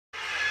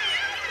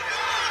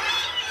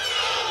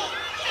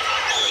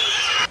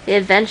The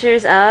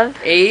Adventures of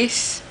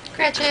Ace.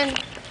 Gretchen.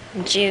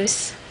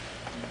 Juice.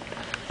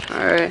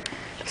 Alright.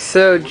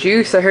 So,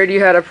 Juice, I heard you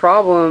had a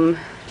problem.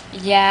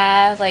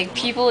 Yeah, like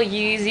people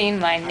using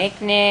my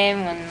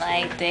nickname when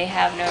like they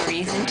have no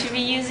reason to be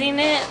using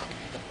it.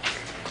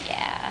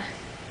 Yeah.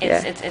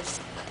 It's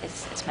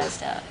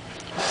messed up.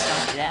 Just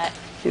don't do that.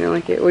 You don't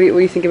like it? What do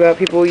you think about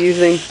people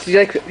using... Do you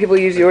like people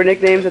use your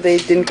nicknames that they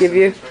didn't give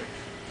you?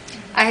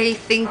 I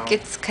think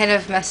it's kind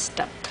of messed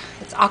up.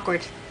 It's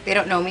awkward. They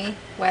don't know me.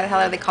 Why the hell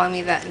are they calling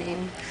me that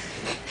name?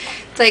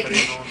 It's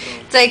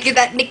like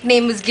that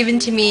nickname was given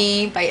to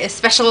me by a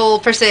special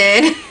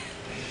person.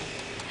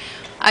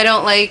 I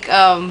don't like,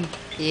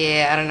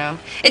 yeah, I don't know.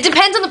 It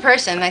depends on the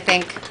person, I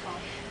think.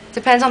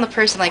 Depends on the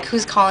person, like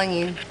who's calling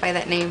you by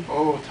that name.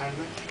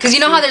 Because you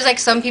know how there's like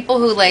some people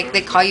who like,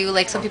 they call you,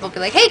 like some people be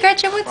like, hey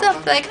Gretchen, what's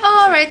up? They're like,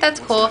 oh, alright, that's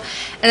cool.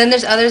 And then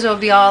there's others who will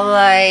be all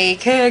like,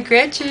 hey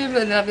Gretchen, and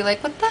then I'll be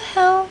like, what the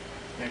hell?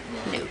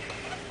 Nope.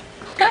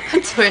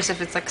 It's worse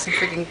if it's like some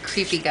freaking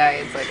creepy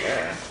guy. It's like,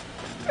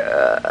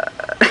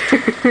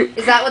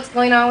 Is that what's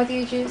going on with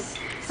you, Juice?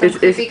 Some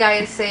creepy guy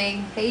is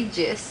saying, hey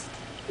Juice.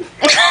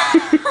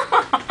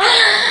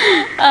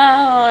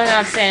 Oh, I'm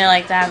not saying it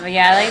like that, but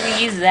yeah, like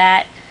they use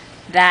that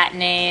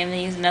name,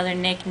 they use another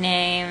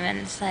nickname, and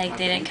it's like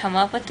they didn't come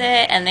up with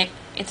it, and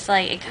it's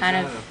like it kind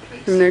of...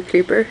 And they're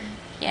creeper?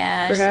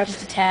 Yeah, perhaps?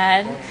 just a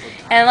tad.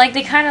 And like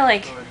they kind of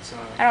like,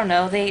 I don't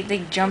know,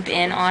 they jump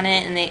in on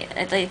it, and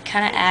they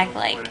kind of act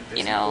like,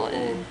 you know,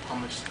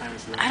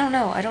 I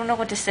don't know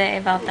what to say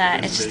about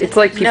that. It's just... It's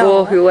like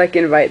people who like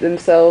invite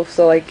themselves,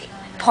 so like...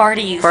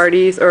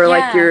 Parties, or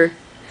like your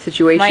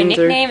situations. My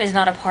nickname is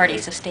not a party,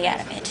 so stay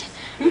out of it.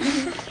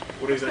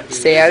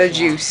 Stay out of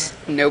Juice.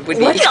 Nobody.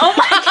 Oh my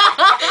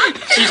God.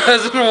 She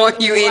doesn't want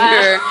you in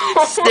her.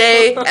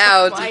 Stay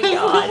out. Oh my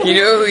God. You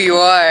know who you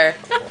are.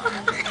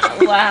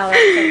 Wow,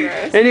 that's so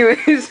gross.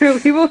 Anyways, so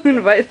people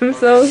invite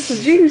themselves to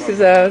Juice's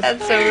house.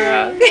 That's so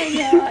gross. Oh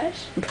my gosh.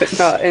 But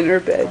not in her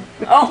bed.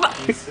 Oh.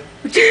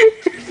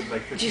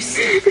 Juice.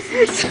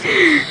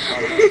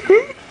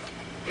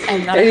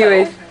 I'm not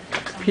Anyways. a hoe.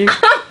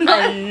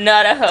 I'm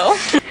not a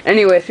hoe.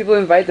 Anyways, people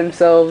invite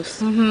themselves.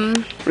 What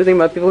do you think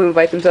about people who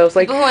invite themselves?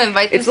 Like, People who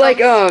invite it's themselves?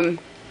 like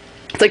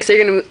it's like say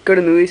you're gonna go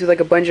to the movies with like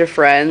a bunch of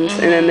friends,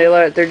 and then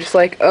they're just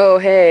like, oh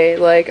hey,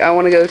 like I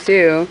want to go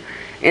too,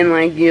 and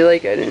like you're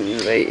like, I didn't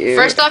invite you.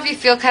 First off, you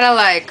feel kind of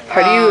like...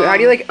 How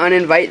do you like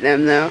uninvite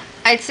them though?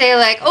 I'd say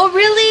like, oh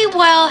really?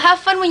 Well, have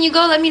fun when you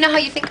go. Let me know how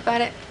you think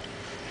about it.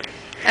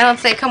 I don't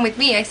say come with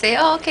me. I say,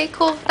 oh okay,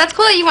 cool. That's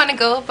cool that you want to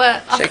go,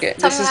 but Check it.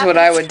 This is what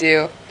I would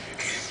do.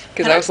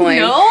 Because I was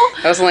lame.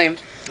 I was lame.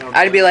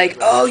 I'd be like,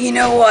 oh, you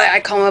know what?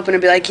 I'd call them up and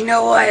I'd be like, you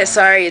know what?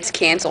 Sorry, it's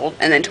canceled.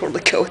 And then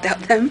totally go without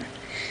them.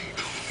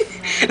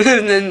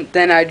 And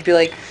then I'd be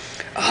like,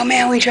 oh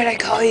man, we tried to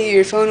call you.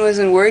 Your phone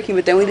wasn't working,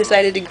 but then we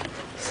decided to...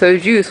 So,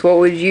 Juice, what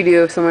would you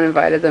do if someone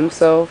invited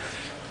themselves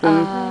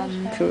to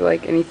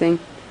like anything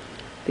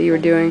that you were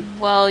doing?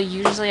 Well,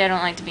 usually I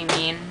don't like to be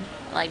mean.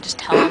 Like, just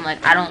tell them,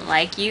 like, I don't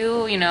like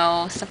you, you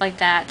know, stuff like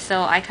that.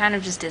 So I kind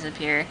of just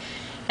disappear.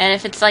 And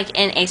if it's like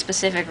in a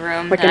specific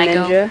room, like then a I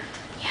go... ninja?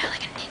 Yeah,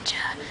 like a ninja.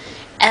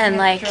 And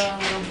like... Throw a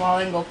little ball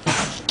and go...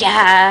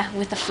 Yeah,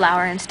 with the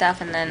flour and stuff,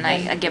 and then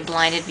I get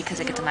blinded because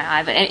it gets in my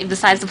eye. But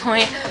besides the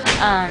point,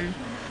 I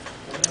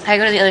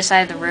go to the other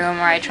side of the room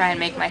where I try and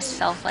make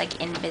myself like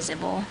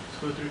invisible.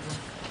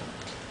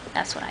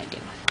 That's what I do.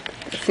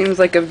 It seems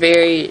like a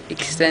very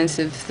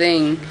extensive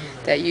thing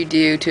that you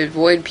do to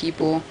avoid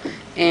people,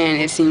 and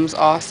it seems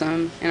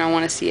awesome, and I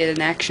want to see it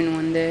in action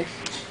one day.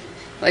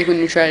 Like when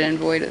you try to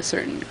avoid a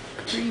certain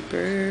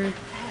creeper.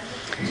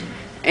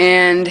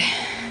 And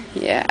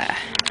yeah,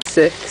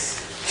 6.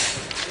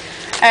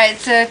 Alright,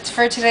 so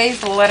for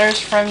today's letters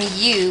from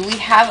you, we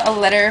have a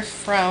letter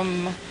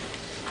from,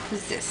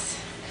 who's this?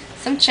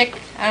 Some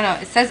chick, I don't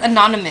know, it says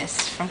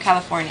Anonymous from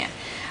California.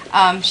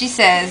 She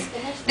says,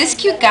 this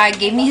cute guy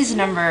gave me his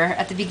number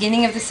at the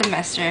beginning of the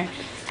semester,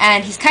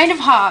 and he's kind of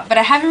hot, but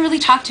I haven't really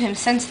talked to him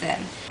since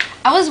then.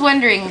 I was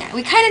wondering,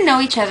 we kind of know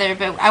each other,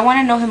 but I want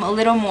to know him a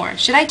little more.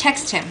 Should I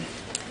text him?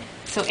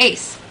 So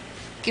Ace,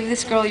 give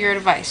this girl your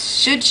advice.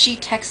 Should she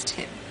text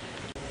him?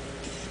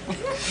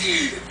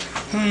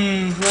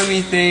 Let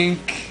me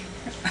think.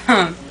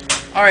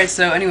 Alright,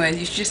 so anyways,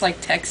 you should just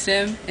like text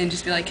him and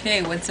just be like,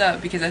 hey, what's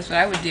up? Because that's what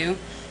I would do.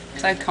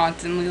 Because I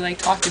constantly like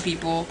talk to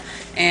people,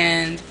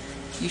 and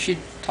you should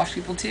talk to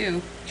people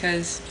too,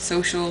 because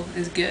social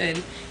is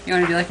good. You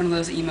want to be like one of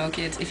those emo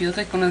kids. If you look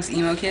like one of those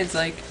emo kids,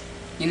 like,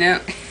 you know,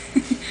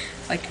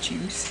 like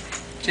Juice.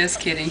 Just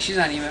kidding, she's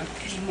not emo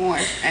anymore.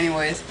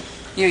 Anyways,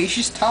 you know, you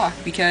should just talk,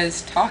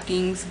 because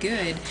talking's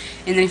good.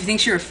 And then if you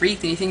think you're a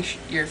freak, then you think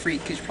you're a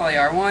freak, because you probably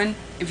are one,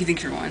 if you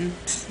think you're one.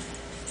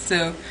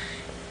 So,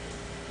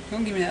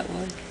 don't give me that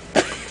look.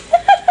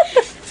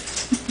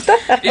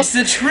 It's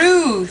the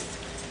truth!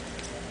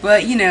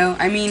 But, you know,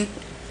 I mean,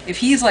 if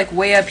he's like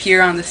way up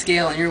here on the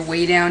scale and you're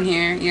way down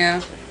here, you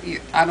know,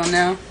 I don't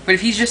know. But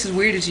if he's just as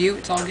weird as you,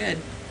 it's all good.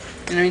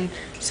 You know what I mean?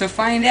 So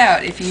find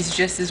out if he's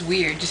just as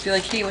weird. Just be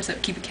like, hey, what's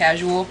up? Keep it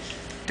casual.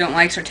 don't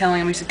like start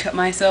telling him I should cut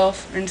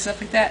myself and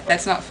stuff like that.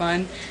 That's not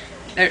fun.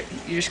 You're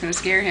just gonna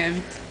scare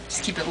him.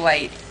 Just keep it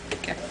light.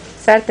 Okay.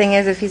 Sad thing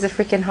is, if he's a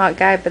freaking hot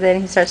guy, but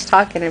then he starts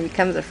talking and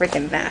becomes a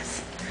freaking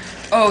mess.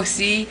 Oh,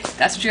 see,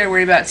 that's what you gotta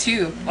worry about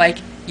too. Like,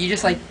 you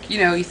just like, you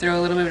know, you throw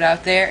a little bit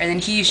out there, and then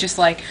he's just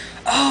like,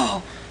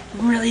 oh,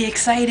 really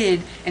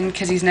excited, and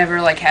because he's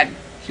never like had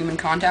human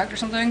contact or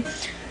something,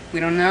 we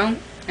don't know,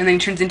 and then he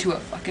turns into a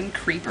fucking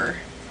creeper,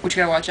 which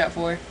you gotta watch out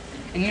for.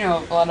 And you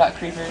know a lot about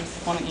creepers.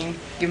 Why don't you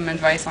give them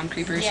advice on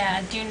creepers?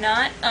 Yeah, do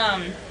not,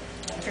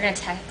 if you're gonna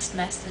text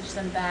message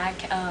them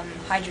back,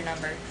 hide your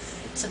number.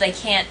 So they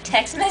can't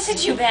text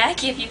message you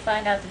back if you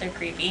find out that they're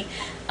creepy.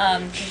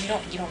 Because you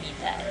don't need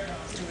that.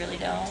 You really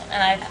don't.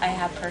 And I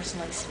have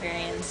personal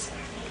experience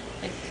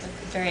with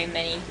very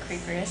many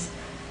creepers.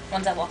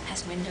 Ones that walk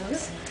past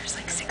windows. There's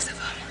like 6 of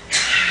them.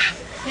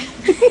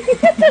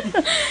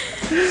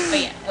 But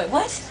yeah, wait,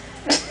 what?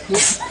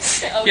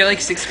 Okay. You're like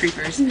 6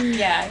 creepers.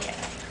 Yeah.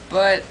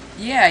 But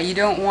yeah, you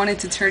don't want it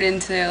to turn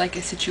into like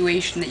a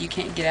situation that you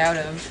can't get out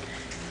of.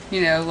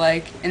 You know,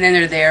 like, and then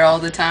they're there all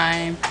the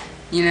time.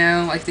 You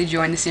know, like they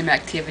join the same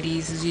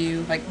activities as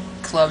you, like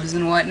clubs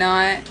and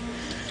whatnot.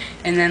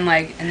 And then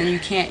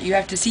you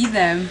have to see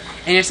them,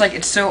 and it's like,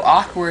 it's so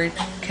awkward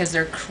because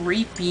they're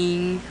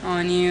creeping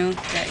on you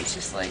that it's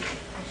just like,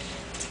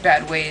 it's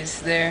bad ways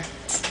there.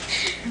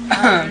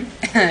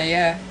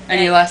 Yeah.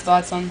 Any last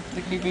thoughts on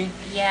the creeping?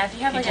 Yeah, if you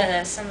have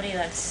like somebody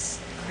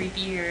that's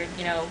creepy or,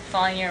 you know,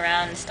 following you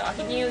around and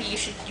stalking you, you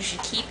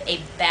should keep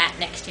a bat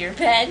next to your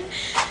bed.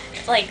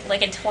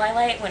 Like in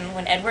Twilight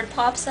when Edward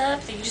pops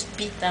up, so you just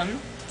beat them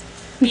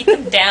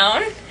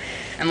down.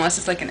 Unless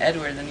it's like an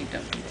Edward, then you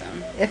don't beat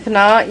them. If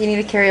not, you need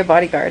to carry a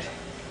bodyguard.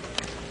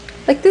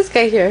 Like this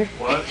guy here.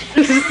 What?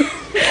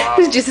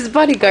 Who's just his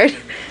bodyguard.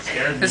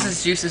 This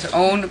is Juice's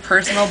own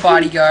personal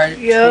bodyguard,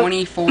 Yep.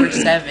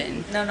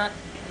 24/7. No,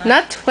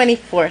 Not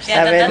 24/7.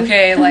 Yeah,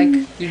 Okay, like,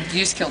 you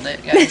just killed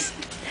it, guys.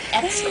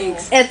 at school.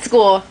 At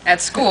school. At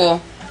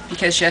school,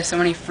 because she has so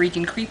many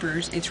freaking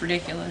creepers, it's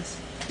ridiculous.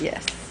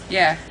 Yes.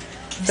 Yeah.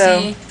 So-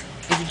 See,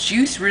 if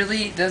Juice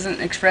really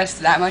doesn't express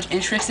that much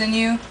interest in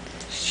you,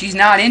 she's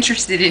not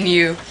interested in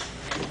you.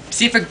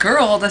 See, if a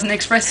girl doesn't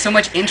express so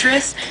much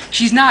interest,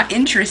 she's not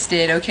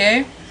interested,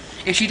 okay?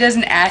 If she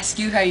doesn't ask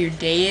you how your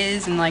day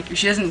is, and like, if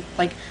she doesn't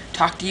like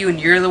talk to you and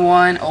you're the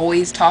one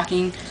always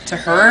talking to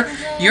her,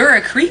 you're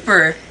a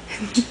creeper,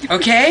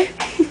 okay?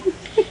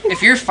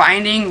 If you're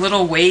finding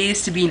little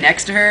ways to be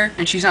next to her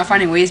and she's not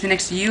finding ways to be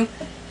next to you,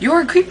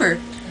 you're a creeper.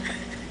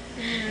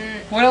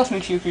 What else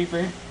makes you a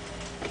creeper?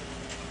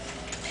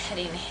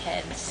 Petting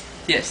heads.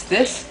 Yes,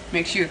 this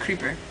makes you a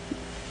creeper.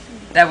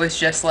 That was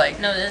just like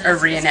No, this a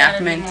is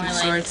reenactment more of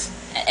like- sorts.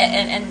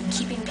 And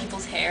keeping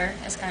people's hair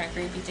is kind of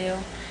creepy too.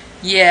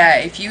 Yeah,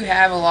 if you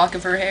have a lock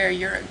of her hair,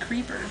 you're a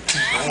creeper.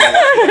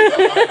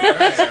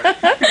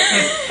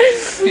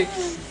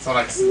 So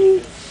like,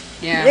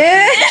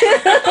 Yeah.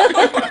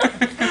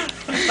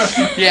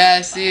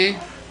 Yeah, see?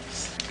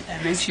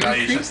 That makes you a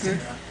creeper.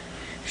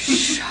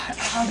 Shut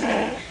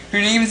up. Her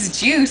name is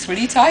Juice. What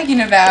are you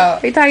talking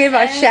about? Are you talking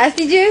about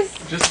Shasty Juice?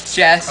 just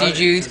Chassis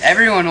juice.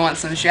 Everyone wants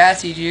some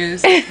chassis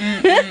juice.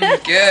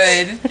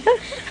 Good.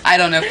 I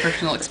don't have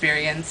personal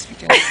experience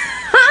because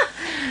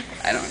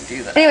I don't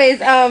do that. Anyways,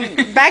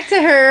 back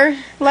to her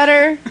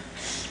letter.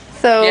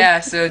 So Yeah,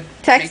 so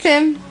text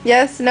him.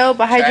 Yes, no,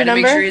 but hide try your to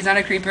make sure number. he's not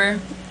a creeper.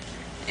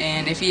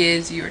 And if he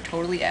is, you are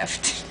totally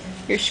effed.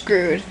 You're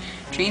screwed.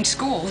 Change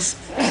schools.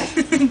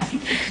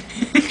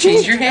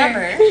 Change your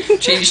hair.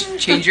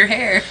 Change your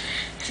hair.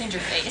 Change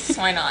your face.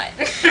 Why not?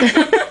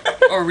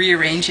 Or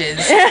rearrange his.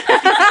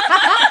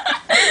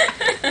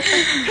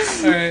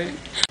 Alright.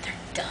 They're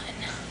done.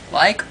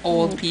 Like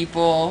old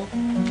people.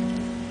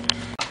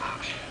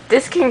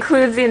 This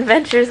concludes the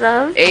adventures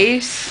of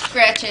Ace.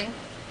 Gretchen.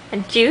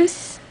 and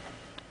Juice.